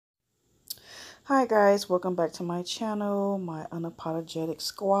Hi guys, welcome back to my channel, my unapologetic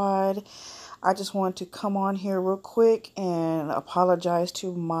squad. I just want to come on here real quick and apologize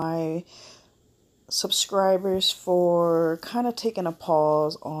to my subscribers for kind of taking a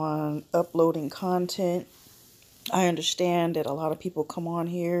pause on uploading content. I understand that a lot of people come on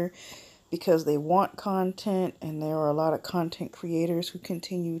here because they want content, and there are a lot of content creators who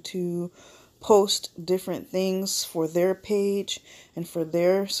continue to post different things for their page and for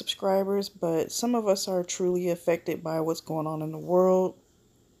their subscribers, but some of us are truly affected by what's going on in the world.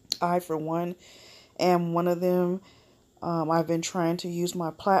 I, for one, am one of them. I've been trying to use my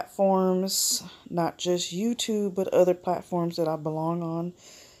platforms, not just YouTube, but other platforms that I belong on,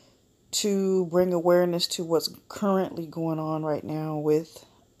 to bring awareness to what's currently going on right now with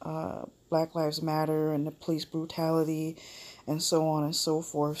Black Lives Matter and the police brutality and so on and so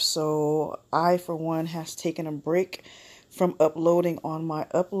forth. So I, for one, has taken a break from uploading on my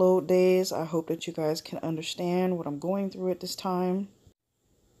upload days. I hope that you guys can understand what I'm going through at this time.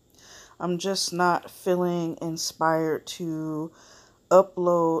 I'm just not feeling inspired to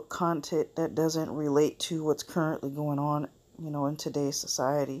upload content that doesn't relate to what's currently going on, in today's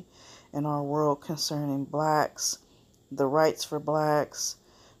society, in our world, concerning blacks, the rights for blacks,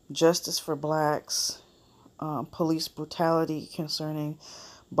 justice for blacks, police brutality concerning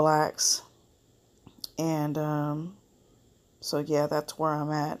blacks. And so, yeah, that's where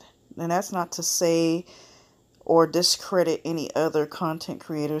I'm at. And that's not to say or discredit any other content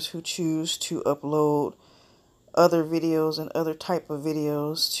creators who choose to upload other videos and other type of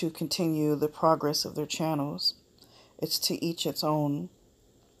videos to continue the progress of their channels. It's to each its own.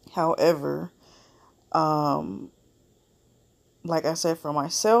 However, like I said, for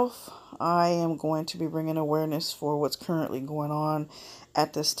myself, I am going to be bringing awareness for what's currently going on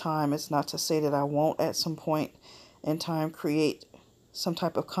at this time. It's not to say that I won't at some point in time create some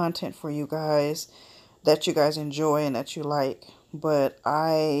type of content for you guys that you guys enjoy and that you like, but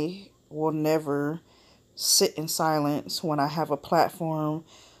I will never sit in silence when I have a platform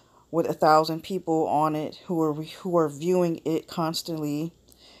with 1,000 people on it who are viewing it constantly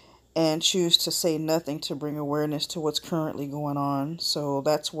and choose to say nothing to bring awareness to what's currently going on. So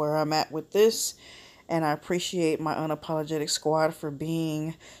that's where I'm at with this, and I appreciate my unapologetic squad for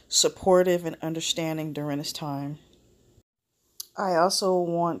being supportive and understanding during this time. I also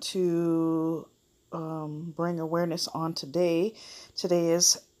want to bring awareness on today. Today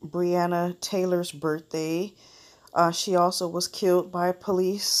is Breonna Taylor's birthday. She also was killed by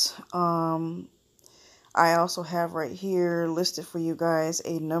police. I also have right here listed for you guys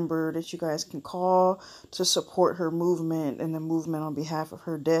a number that you guys can call to support her movement and the movement on behalf of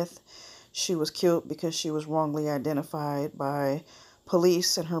her death. She was killed because she was wrongly identified by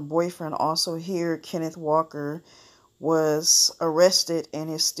police, and her boyfriend, also here, Kenneth Walker, was arrested and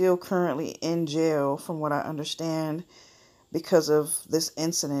is still currently in jail, from what I understand, because of this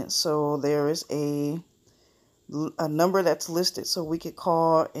incident. So there is a number that's listed so we could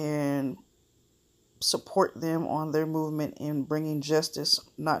call and support them on their movement in bringing justice,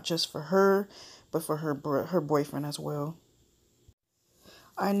 not just for her, but for her boyfriend as well.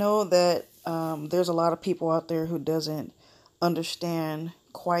 I know that there's a lot of people out there who doesn't understand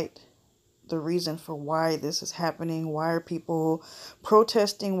quite the reason for why this is happening. Why are people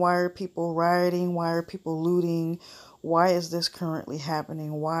protesting? Why are people rioting? Why are people looting? Why is this currently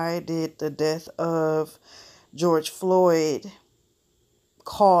happening? Why did the death of George Floyd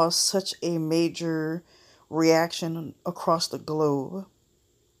cause such a major reaction across the globe?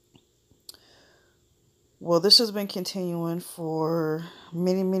 Well, this has been continuing for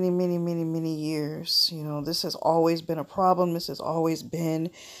many years. This has always been a problem. This has always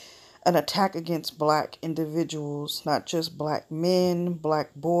been an attack against black individuals, not just black men,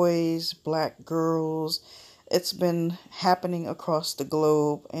 black boys, black girls. It's been happening across the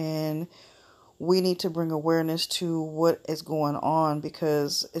globe, and we need to bring awareness to what is going on,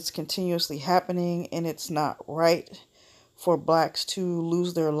 because it's continuously happening, and it's not right for blacks to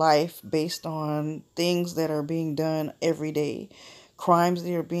lose their life based on things that are being done every day, crimes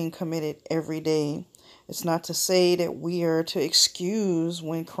that are being committed every day. It's not to say that we are to excuse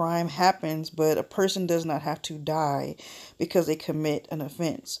when crime happens, but a person does not have to die because they commit an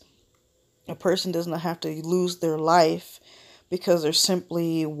offense. A person does not have to lose their life because they're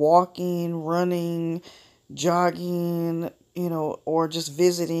simply walking, running, jogging, or just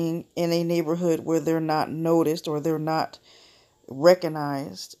visiting in a neighborhood where they're not noticed or they're not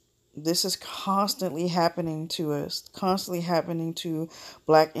recognized. This is constantly happening to us, constantly happening to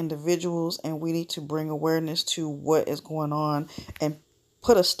black individuals, and we need to bring awareness to what is going on and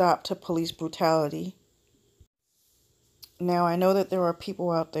put a stop to police brutality. Now, I know that there are people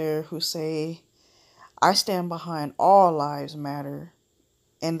out there who say I stand behind all lives matter.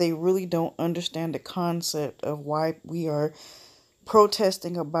 And they really don't understand the concept of why we are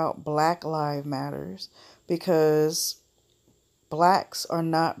protesting about Black Lives Matters, because blacks are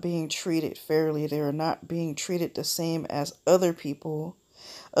not being treated fairly. They are not being treated the same as other people.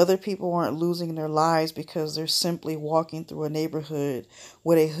 Other people aren't losing their lives because they're simply walking through a neighborhood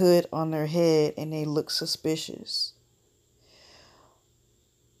with a hood on their head and they look suspicious.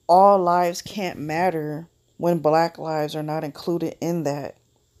 All lives can't matter when Black lives are not included in that.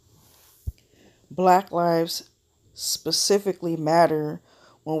 Black lives specifically matter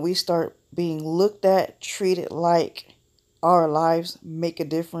when we start being looked at, treated like our lives make a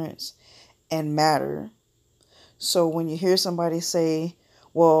difference and matter. So when you hear somebody say,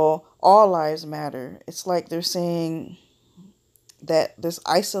 well, all lives matter, it's like they're saying that this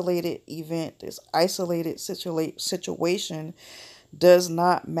isolated event, this isolated situation does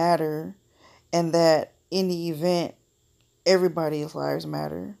not matter, and that in the event, everybody's lives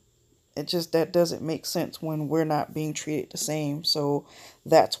matter. That doesn't make sense when we're not being treated the same. So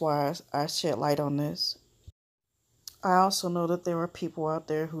that's why I shed light on this. I also know that there are people out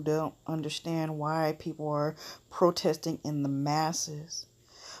there who don't understand why people are protesting in the masses.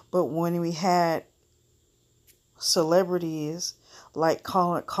 But when we had celebrities like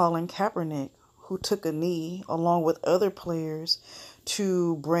Colin Kaepernick, who took a knee along with other players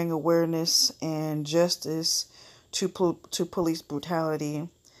to bring awareness and justice to police brutality,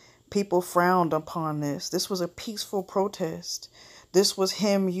 people frowned upon this. This was a peaceful protest. This was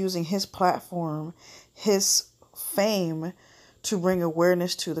him using his platform, his fame, to bring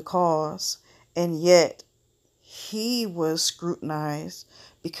awareness to the cause. And yet, he was scrutinized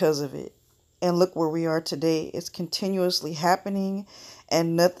because of it. And look where we are today. It's continuously happening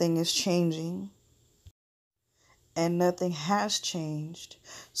and nothing is changing. And nothing has changed.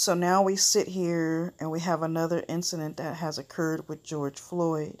 So now we sit here and we have another incident that has occurred with George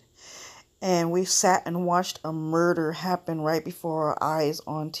Floyd. And we sat and watched a murder happen right before our eyes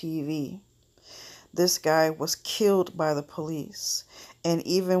on TV. This guy was killed by the police. And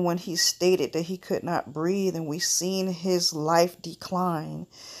even when he stated that he could not breathe and we seen his life decline,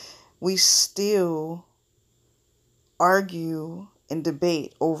 we still argue and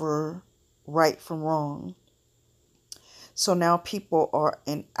debate over right from wrong. So now people are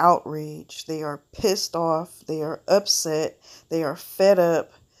in outrage. They are pissed off. They are upset. They are fed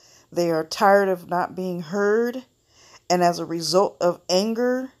up. They are tired of not being heard. And as a result of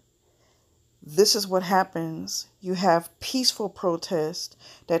anger, this is what happens. You have peaceful protest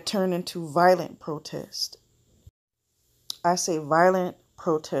that turn into violent protest. I say violent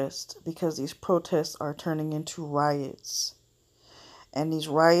protest because these protests are turning into riots. And these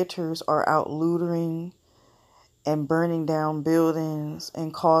rioters are out looting and burning down buildings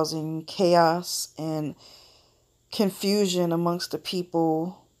and causing chaos and confusion amongst the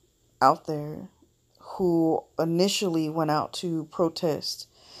people out there who initially went out to protest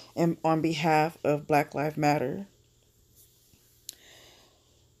on behalf of Black Lives Matter.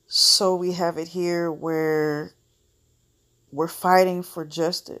 So we have it here where we're fighting for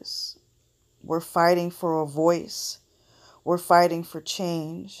justice. We're fighting for a voice. We're fighting for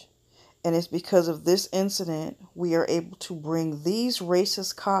change. And it's because of this incident we are able to bring these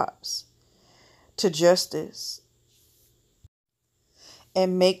racist cops to justice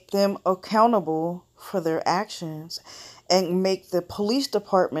and make them accountable for their actions and make the police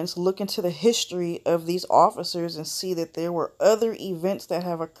departments look into the history of these officers and see that there were other events that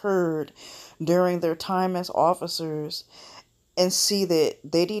have occurred during their time as officers and see that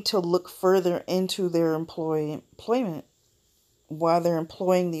they need to look further into their employment while they're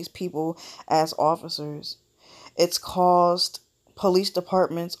employing these people as officers. It's caused police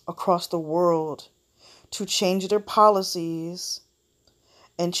departments across the world to change their policies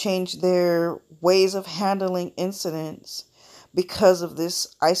and change their ways of handling incidents because of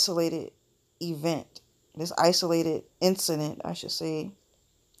this isolated event, this isolated incident, I should say.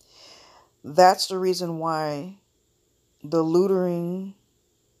 That's the reason why the looting,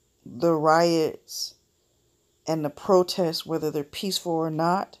 the riots, and the protests, whether they're peaceful or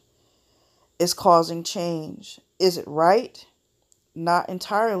not, is causing change. Is it right? Not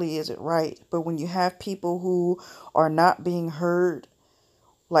entirely is it right. But when you have people who are not being heard,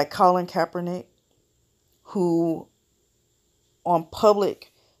 like Colin Kaepernick, who on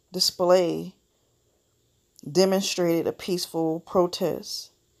public display demonstrated a peaceful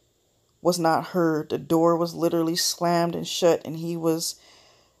protest, was not heard. The door was literally slammed and shut, and he was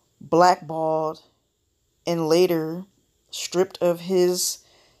blackballed and later stripped of his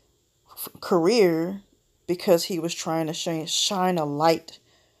career because he was trying to shine a light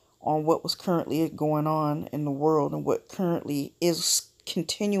on what was currently going on in the world and what currently is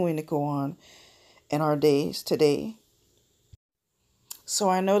continuing to go on in our days today. So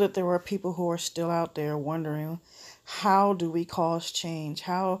I know that there are people who are still out there wondering, how do we cause change?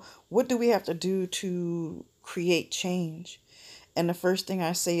 What do we have to do to create change? And the first thing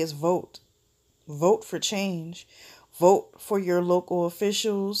I say is vote. Vote for change. Vote for your local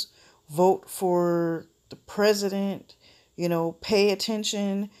officials. Vote for the president. Pay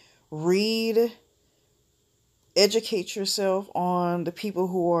attention, read, educate yourself on the people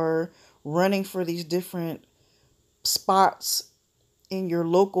who are running for these different spots on your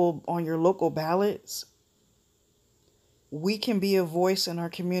local ballots. We can be a voice in our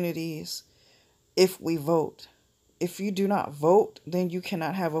communities if we vote. If you do not vote, then you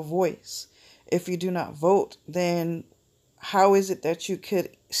cannot have a voice. If you do not vote, then how is it that you could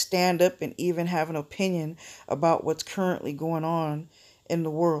stand up and even have an opinion about what's currently going on in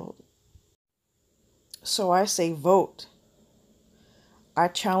the world? So I say vote. I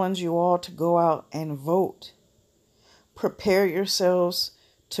challenge you all to go out and vote. Prepare yourselves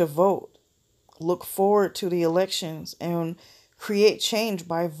to vote. Look forward to the elections and create change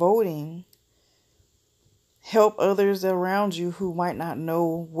by voting. Help others around you who might not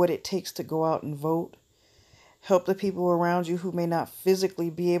know what it takes to go out and vote. Help the people around you who may not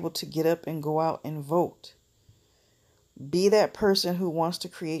physically be able to get up and go out and vote. Be that person who wants to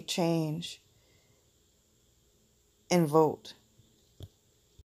create change and vote.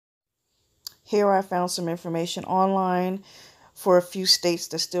 Here I found some information online for a few states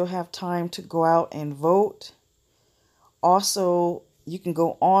that still have time to go out and vote. Also, you can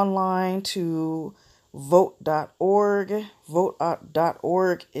go online to vote.org.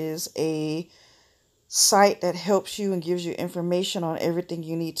 Vote.org is a site that helps you and gives you information on everything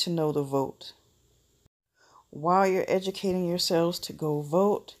you need to know to vote. While you're educating yourselves to go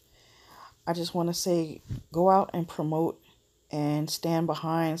vote, I just want to say, go out and promote and stand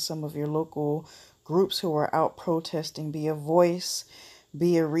behind some of your local groups who are out protesting. Be a voice,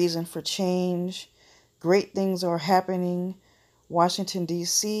 be a reason for change. Great things are happening. Washington,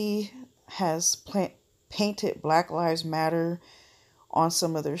 D.C. has painted Black Lives Matter on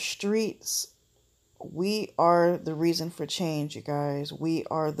some of their streets. We are the reason for change, you guys. We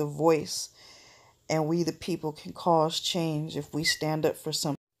are the voice, and we the people can cause change if we stand up for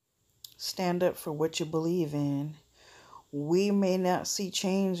something. Stand up for what you believe in. We may not see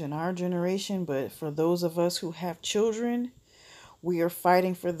change in our generation, but for those of us who have children, we are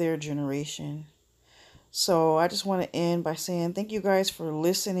fighting for their generation. So I just want to end by saying thank you guys for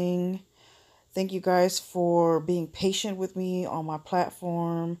listening. Thank you guys for being patient with me on my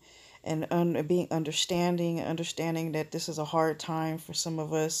platform and being understanding that this is a hard time for some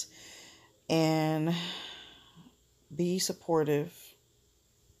of us. And be supportive.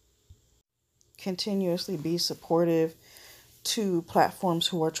 Continuously be supportive to platforms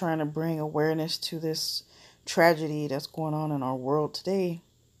who are trying to bring awareness to this tragedy that's going on in our world today.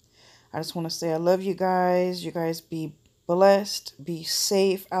 I just want to say I love you guys. You guys be blessed. Be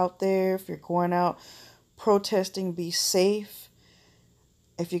safe out there. If you're going out protesting, be safe.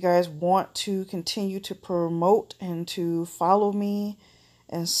 If you guys want to continue to promote and to follow me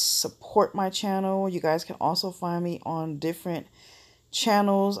and support my channel, you guys can also find me on different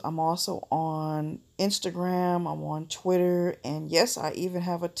channels. I'm also on Instagram, I'm on Twitter, and yes, I even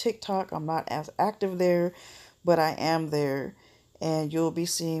have a TikTok. I'm not as active there, but I am there, and you'll be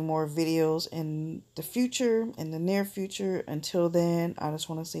seeing more videos in the near future. Until then, I just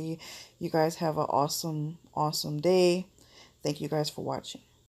want to say you guys have an awesome day. Thank you guys for watching.